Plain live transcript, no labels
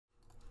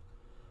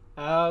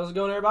How's it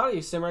going, everybody?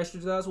 Sim Racer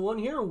 2001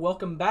 here.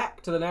 Welcome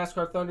back to the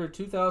NASCAR Thunder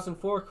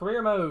 2004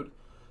 Career Mode.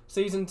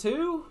 Season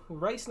 2,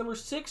 race number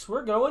 6,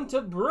 we're going to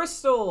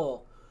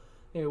Bristol.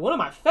 One of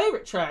my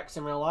favorite tracks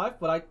in real life,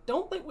 but I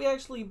don't think we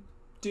actually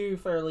do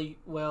fairly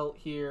well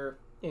here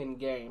in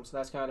game, so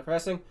that's kind of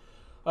depressing.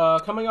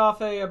 Coming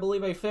off I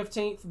believe a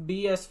 15th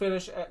BS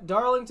finish at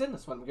Darlington.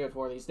 That's what I'm good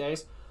for these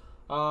days.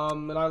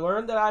 And I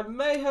learned that I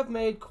may have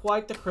made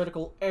quite the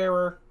critical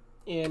error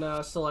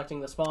in selecting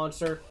the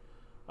sponsor.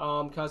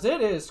 Because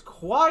it is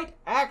quite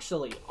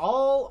actually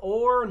all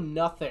or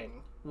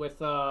nothing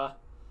with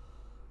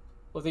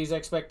these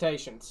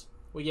expectations.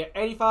 We get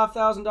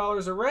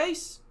 $85,000 a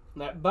race,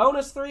 and that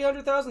bonus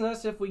 $300,000,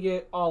 that's if we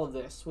get all of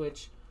this,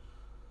 which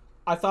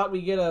I thought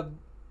we'd get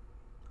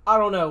I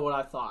don't know what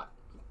I thought,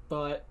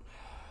 but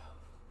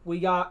we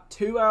got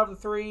 2 out of the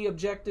 3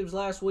 objectives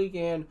last week,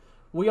 and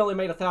we only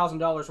made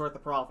 $1,000 worth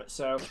of profit,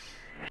 so,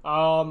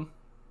 I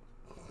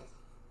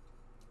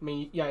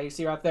mean, yeah, you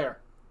see right there.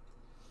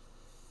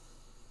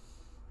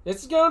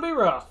 It's going to be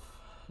rough.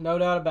 No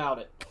doubt about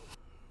it.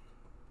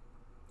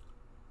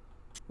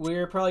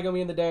 We're probably going to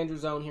be in the danger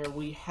zone here.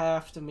 We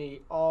have to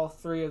meet all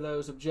 3 of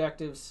those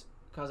objectives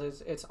because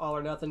it's all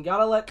or nothing.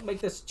 Got to make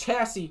this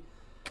chassis,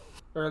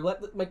 or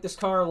make this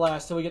car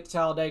last till we get to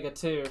Talladega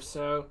too.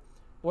 So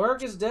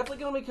work is definitely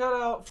going to be cut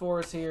out for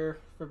us here,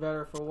 for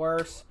better or for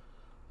worse.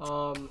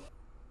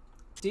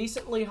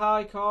 Decently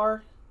high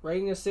car.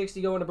 Rating of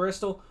 60 going to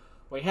Bristol.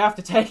 We have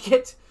to take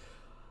it.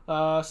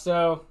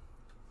 So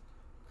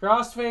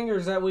cross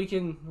fingers that we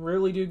can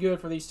really do good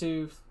for these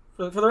two,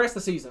 for the rest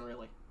of the season,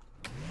 really.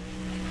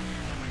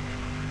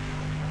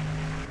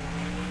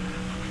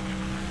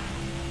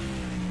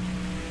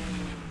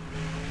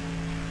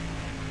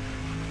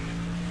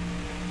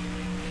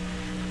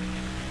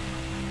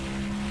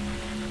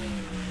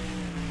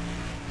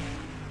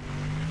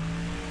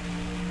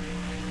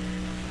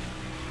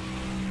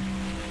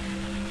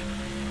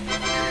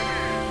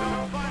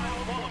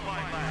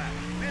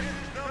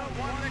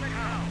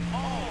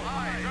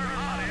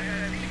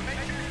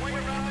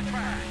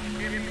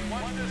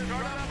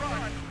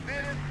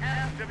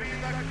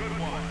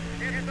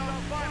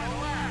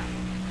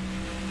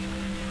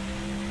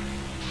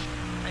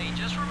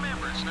 Just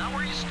remember, it's not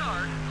where you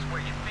start, it's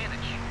where you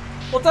finish.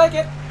 We'll take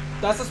it.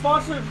 That's the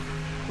sponsor.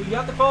 We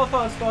got the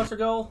qualifying sponsor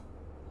goal.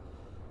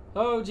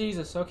 Oh,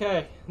 Jesus.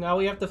 Okay. Now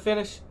we have to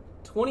finish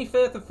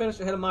 25th and finish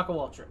ahead of Michael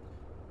Waltrip.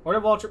 Where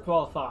did Waltrip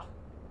qualify?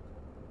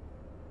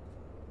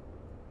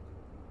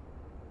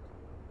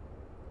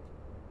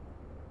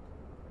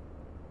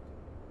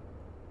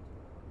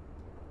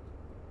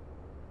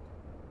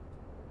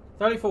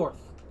 '34th.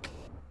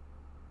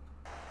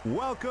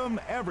 Welcome,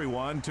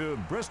 everyone, to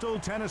Bristol,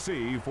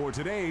 Tennessee for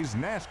today's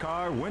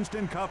NASCAR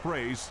Winston Cup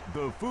race,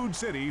 the Food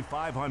City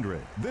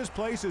 500. This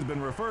place has been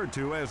referred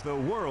to as the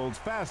world's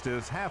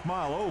fastest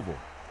half-mile oval.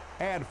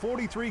 Add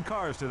 43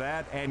 cars to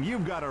that, and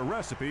you've got a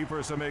recipe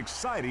for some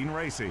exciting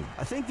racing.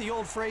 I think the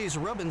old phrase,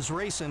 rubbin's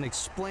racing,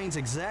 explains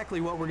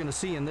exactly what we're going to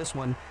see in this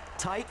one.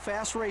 Tight,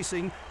 fast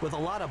racing with a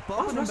lot of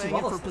bumping and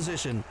banging for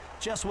position.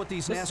 Just what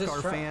these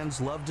NASCAR fans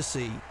love to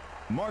see.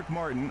 Mark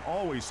Martin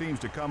always seems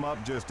to come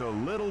up just a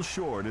little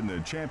short in the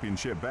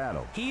championship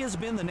battle. He has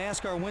been the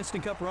NASCAR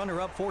Winston Cup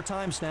runner-up 4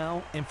 times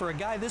now, and for a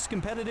guy this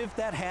competitive,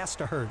 that has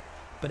to hurt.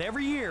 But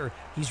every year,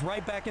 he's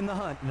right back in the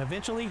hunt, and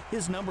eventually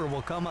his number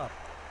will come up.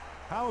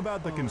 How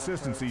about the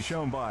consistency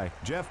shown by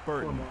Jeff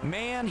Burton?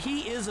 Man,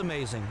 he is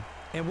amazing.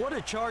 And what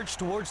a charge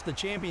towards the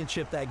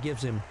championship that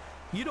gives him.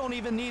 You don't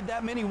even need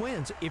that many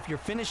wins if you're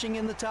finishing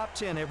in the top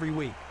 10 every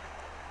week.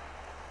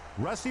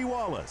 Rusty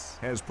Wallace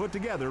has put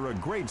together a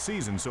great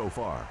season so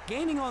far.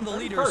 Gaining on the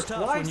leader is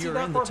tough when you're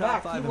in the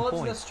top 5 in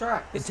points.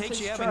 It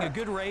takes you having a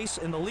good race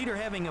and the leader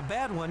having a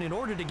bad one in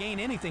order to gain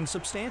anything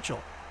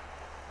substantial.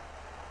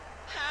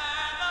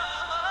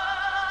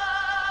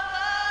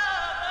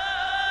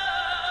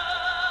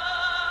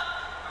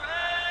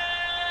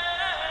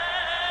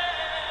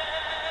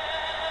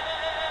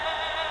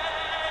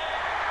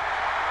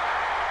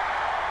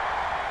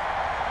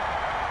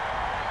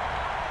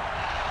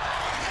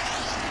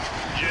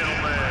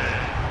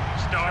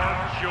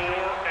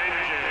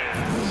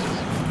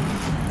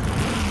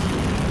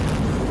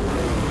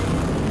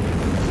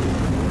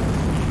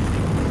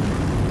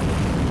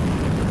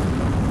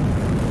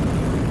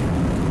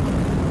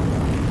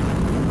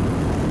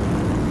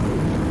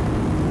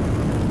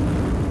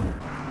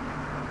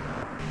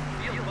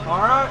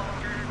 Alright.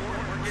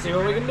 See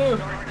what we can do.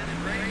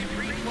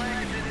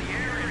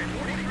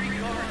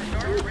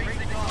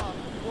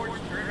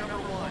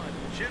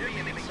 Should be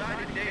an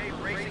exciting day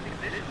of racing.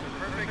 Conditions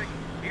are perfect.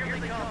 Here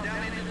they come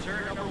down into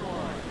turn number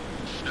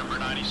 1. Number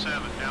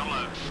 97, down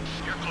low.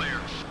 You're clear.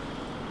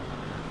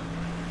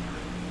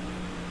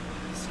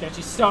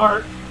 Sketchy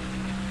start.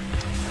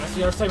 That's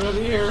the other segment of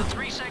the year. There's a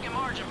 3-second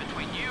margin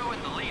between you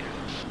and the leader.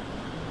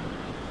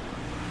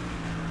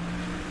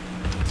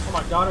 Oh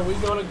my God, are we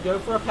going to go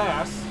for a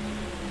pass?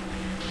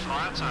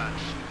 Right side.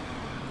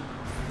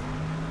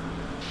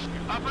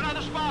 Up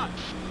another spot.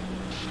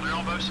 Clear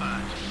on both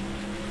sides.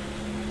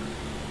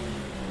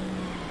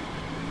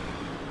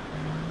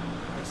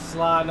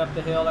 sliding up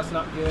the hill. That's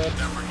not good.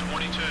 Number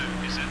 22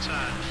 is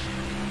inside.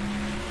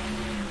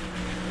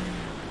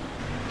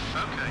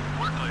 Okay,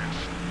 we're clear.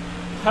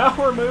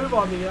 Power move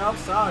on the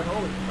outside.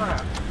 Holy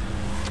crap.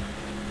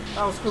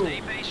 That was cool.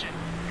 Stay patient.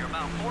 You're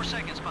about 4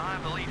 seconds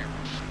behind the leader.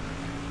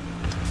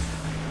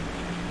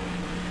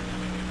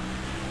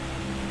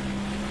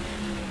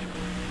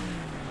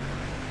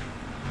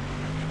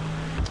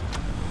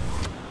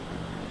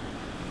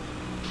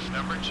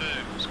 Number 2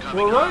 is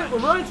coming. We're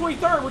running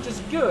 23rd, which is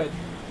good.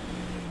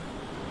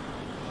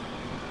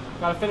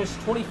 Gotta finish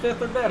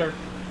 25th or better.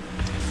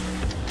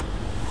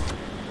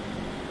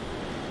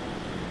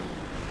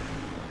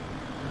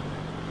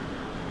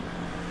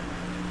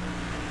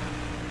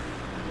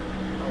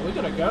 Are we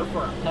gonna go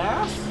for a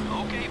pass?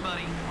 Okay,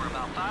 buddy. We're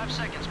about 5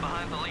 seconds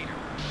behind the leader.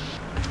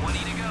 20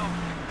 to go.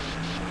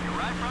 Your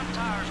right front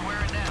tire's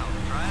wearing down.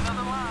 Try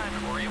another line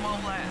or you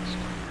won't last.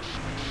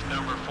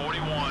 Number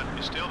 41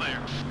 is still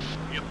there.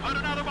 You put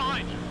another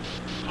behind you.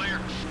 Clear.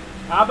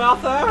 How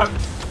about that?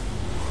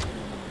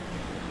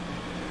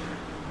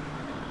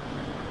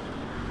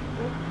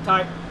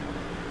 Tight.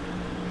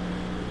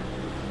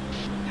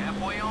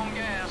 Halfway on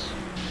gas.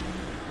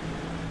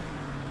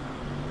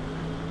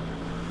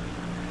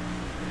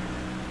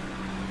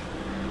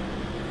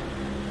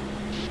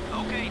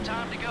 Okay,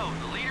 time to go.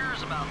 The leader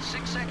is about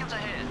 6 seconds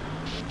ahead.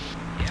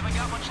 You haven't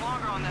got much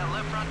longer on that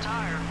left front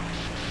tire.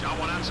 Got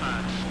one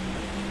outside.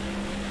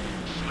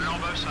 Clear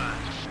on both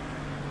sides.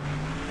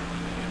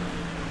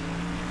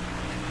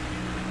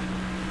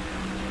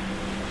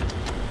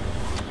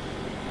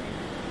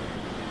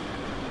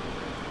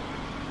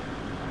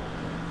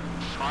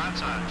 Far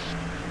outside.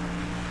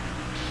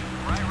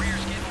 Right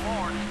rear's getting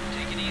worn.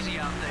 Take it easy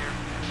out there.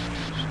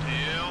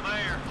 Still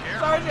there.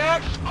 Careful. Sorry,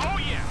 Jack. Oh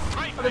yeah.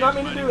 Great. I did not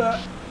mean to do that.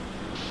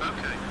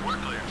 Okay, we're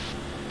clear.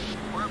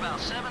 We're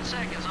about 7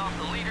 seconds off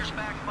the leader's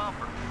back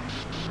bumper.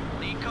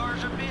 Lead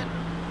cars are bidding.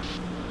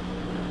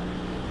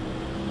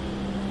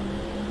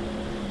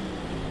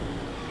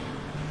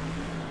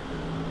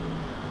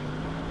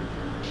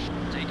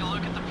 Take a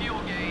look at the fuel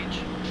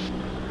gauge.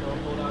 Well,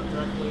 pulled out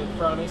directly in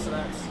front of me, so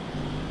that's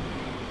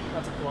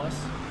a plus.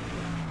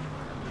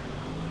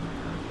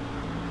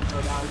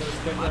 Go down to this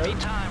pit Might be road.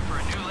 time for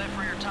a new left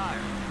rear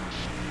tire.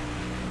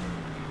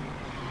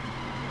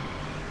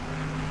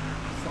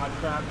 Slide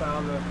crap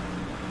down the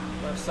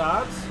left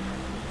sides.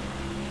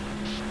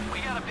 We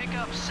gotta pick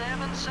up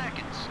 7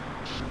 seconds.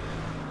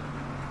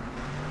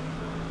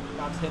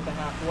 About to hit the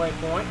halfway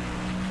point.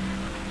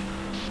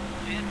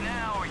 Bid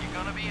now or you're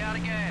gonna be out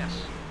of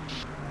gas.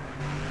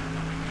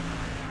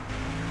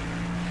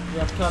 We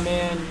have to come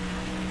in.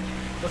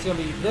 What's it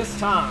gonna be this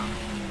time?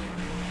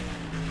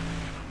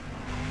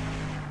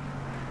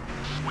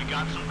 We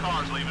got some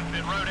cars leaving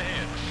pit road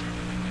ahead.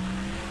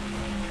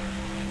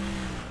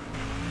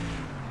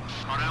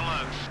 Car down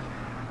low.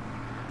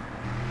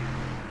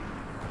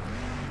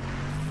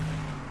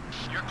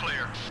 You're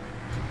clear.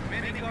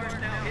 Many cars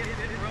now hit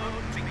pit road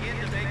and begin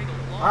to make the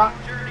long Alright,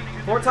 journey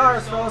to 4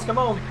 tires, fellas, come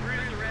on.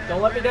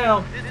 Don't let me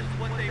down. This is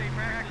what they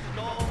practiced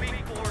all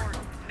week for.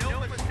 No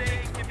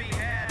mistake can be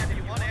had if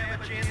you want to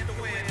have a chance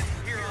to win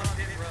here on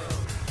pit road.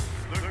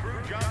 The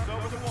crew jumps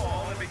over the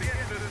wall and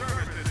begins to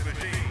service this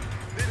machine.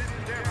 This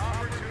is their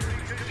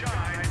opportunity to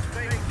shine.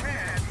 They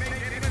can't make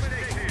any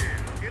mistakes here.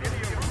 It'll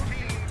be a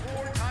routine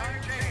 4-tire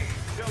change.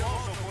 They'll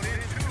also put in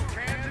 2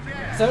 cans of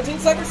gas.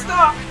 17-second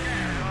stop.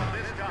 On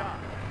this stop.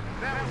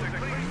 That was a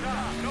clean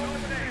stop. No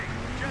mistake.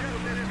 Just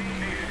what this team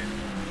needed.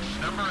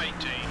 Number 18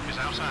 is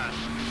outside.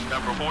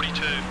 Number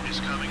 42 is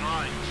coming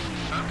right.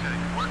 Okay,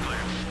 we're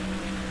clear.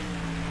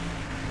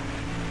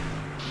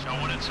 Got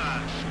one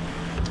inside.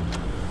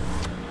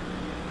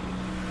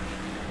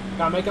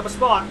 Gotta make up a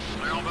spot.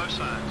 Clear on both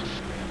sides.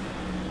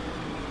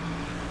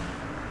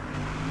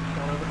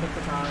 Don't overpick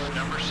the tires.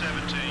 Number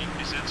 17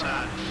 is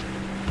inside.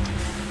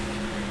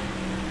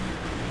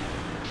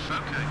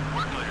 Okay,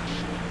 we're clear.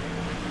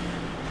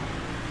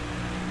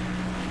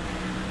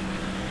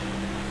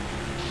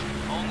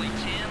 Only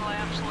 10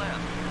 laps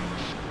left.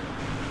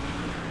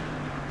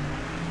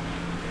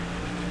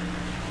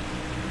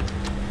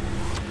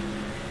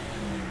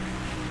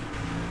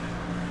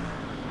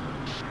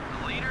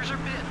 The leaders are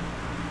bidding.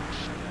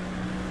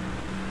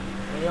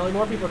 Maybe only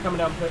more people are coming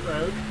down pit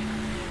road.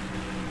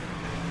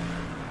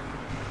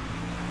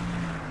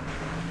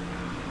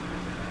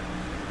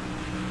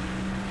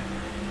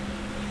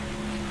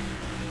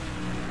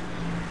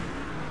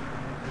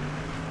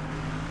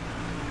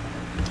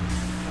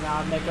 And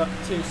I'll make up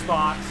 2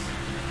 spots.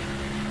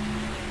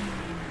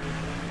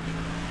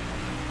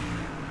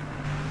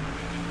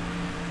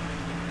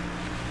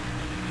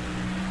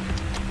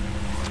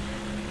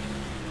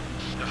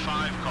 The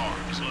 5 car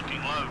is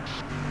looking low.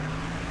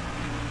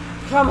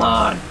 Come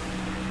on!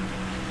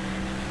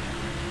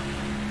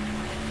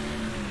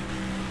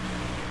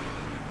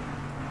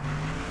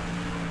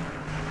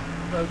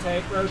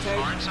 Rotate, rotate.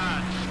 Car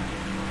inside.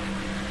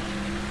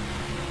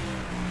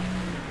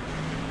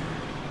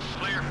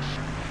 Clear.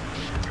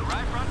 Your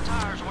right front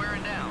tire's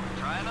wearing down.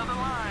 Try another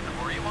line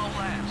or you won't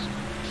last.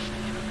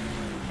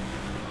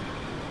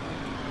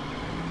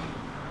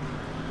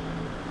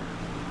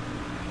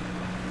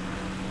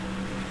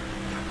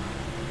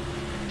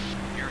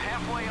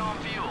 halfway on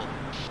fuel.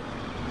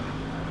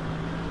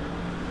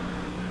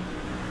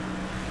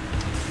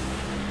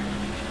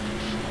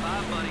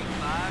 Five, buddy,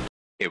 5.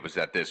 It was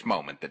at this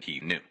moment that he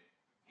knew.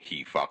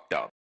 He fucked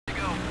up. To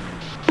go.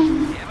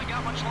 You haven't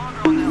got much longer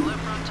on that left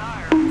front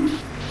tire.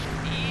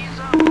 Ease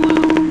up a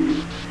little.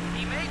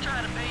 He may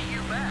try to pay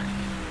you back.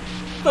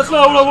 That's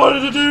not what I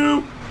wanted to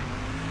do!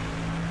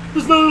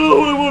 That's not at all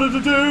what I wanted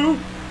to do!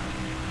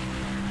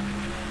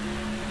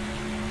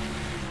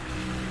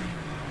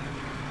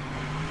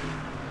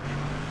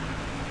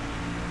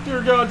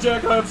 Dear God,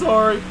 Jack, I'm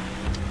sorry.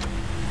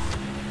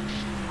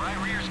 Right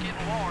rear's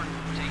getting worn.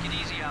 Take it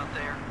easy out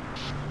there.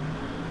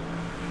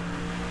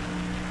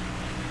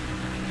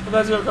 If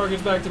that zero car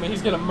gets back to me,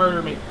 he's gonna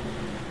murder me.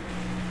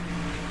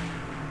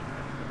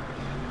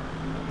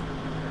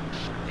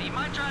 He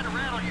might try to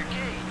rattle your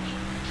cage.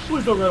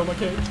 Please don't rattle my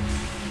cage.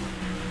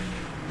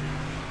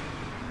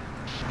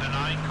 The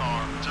 9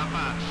 car. It's up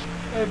high.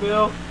 Hey,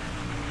 Bill.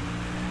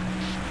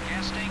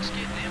 Gas tank's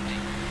getting empty.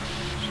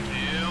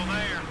 Still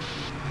there.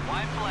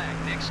 White flag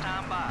next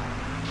time by.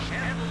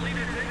 As the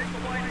leader takes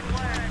the white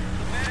flag,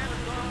 the man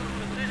with zone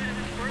position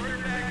is further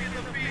back in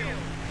the field.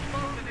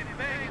 Smoking and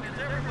banging as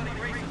everybody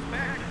races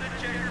back to the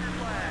checkered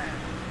flag.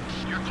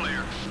 You're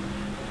clear.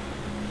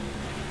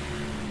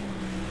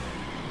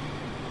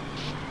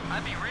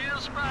 I'd be real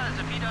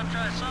surprised if he done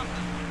try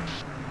something.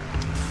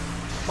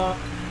 Fuck.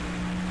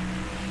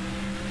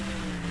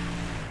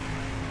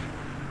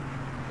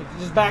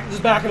 Just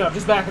backing up,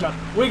 just backing up.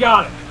 We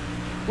got it.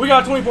 We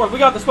got 24th. We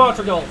got the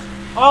sponsor goals.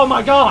 Oh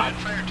my God.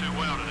 Didn't fare too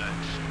well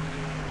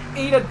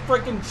today. Eat a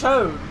freaking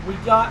chode. We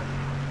got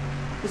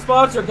the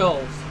sponsor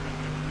goals.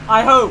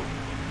 I hope.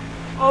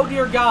 Oh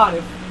dear God,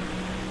 if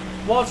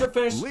Waltrip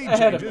finished Lead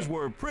ahead of changes me.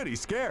 were pretty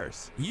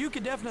scarce. You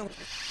could definitely...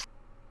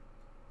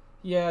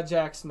 Yeah,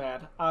 Jack's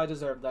mad. I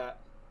deserve that.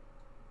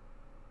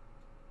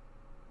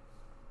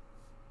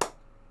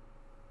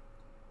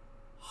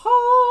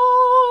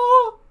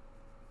 Ha!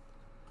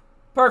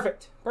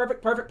 Perfect.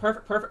 Perfect, perfect,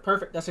 perfect, perfect,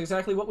 perfect. That's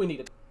exactly what we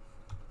needed.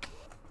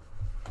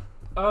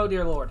 Oh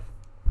dear Lord.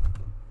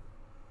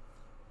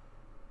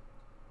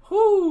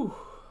 Whew.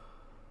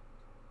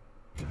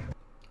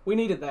 We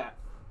needed that.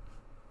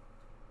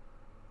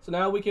 So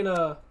now we can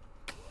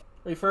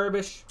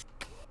refurbish.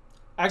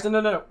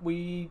 Actually, no.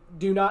 We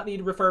do not need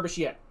to refurbish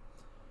yet.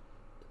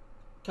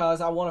 Because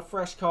I want a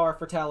fresh car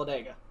for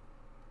Talladega.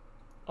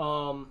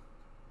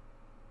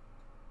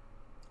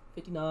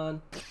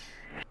 59.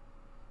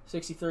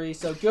 63.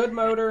 So good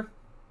motor.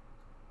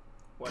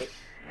 Wait.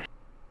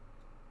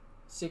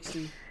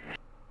 60.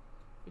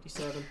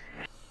 57.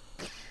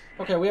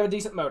 Okay, we have a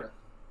decent motor.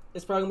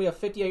 It's probably going to be a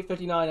 58,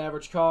 59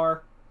 average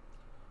car.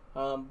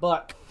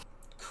 But,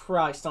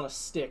 Christ on a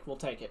stick, we'll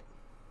take it.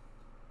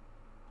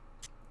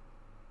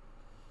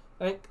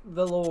 Thank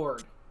the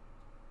Lord.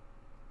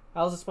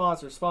 How's the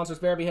sponsors? Sponsors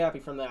better be happy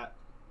from that.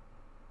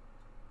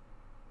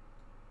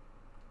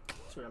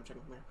 Sorry, I'm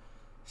checking from here.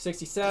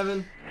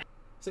 67.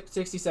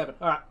 67.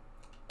 Alright.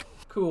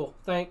 Cool.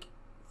 Thank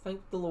the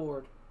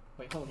Lord.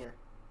 Wait, hold on here.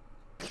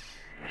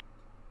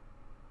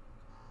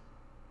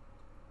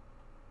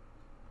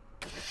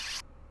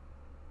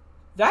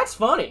 That's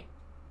funny.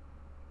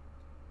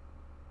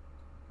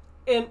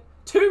 In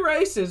 2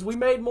 races, we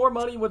made more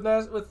money with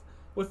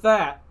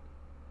that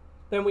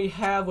than we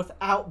have with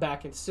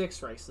Outback in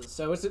 6 races.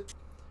 So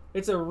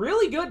it's a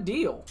really good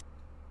deal.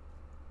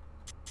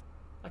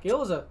 Like, it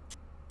was a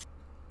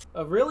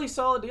really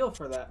solid deal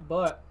for that,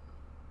 but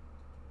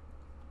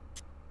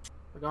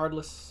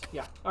regardless,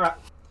 yeah. All right,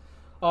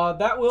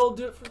 that will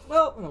do it for,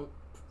 well, no,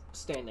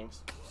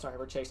 standings. Sorry,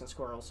 we're chasing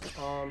squirrels.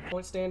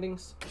 Point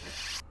standings.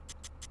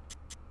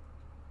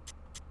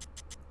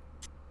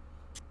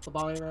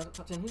 Labonte rounds out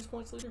top 10. Who's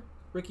points leader?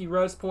 Ricky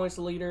Rose points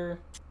leader.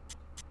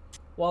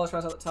 Wallace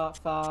rounds out the top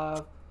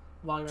 5.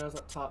 Labonte rounds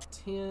out top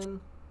 10.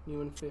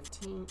 Newman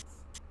 15th.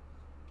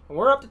 And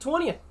we're up to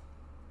 20th.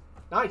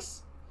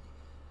 Nice.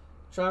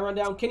 Try to run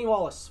down Kenny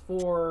Wallace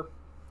for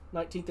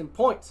 19th in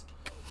points.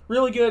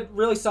 Really good,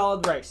 really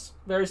solid race.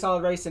 Very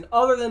solid race. And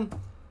other than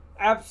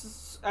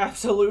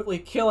absolutely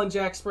killing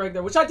Jack Sprague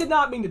there, which I did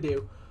not mean to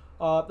do,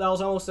 that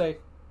was almost a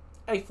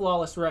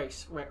flawless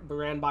race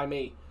ran by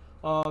me.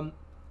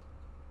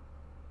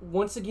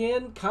 Once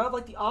again, kind of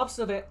like the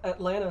opposite of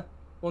Atlanta.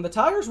 When the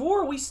tires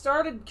wore, we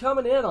started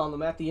coming in on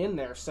them at the end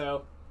there.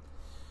 So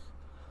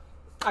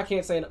I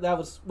can't say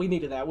we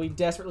needed that. We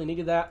desperately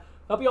needed that.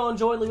 Hope you all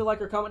enjoyed. Leave a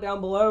like or comment down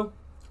below.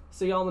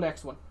 See you all in the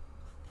next one.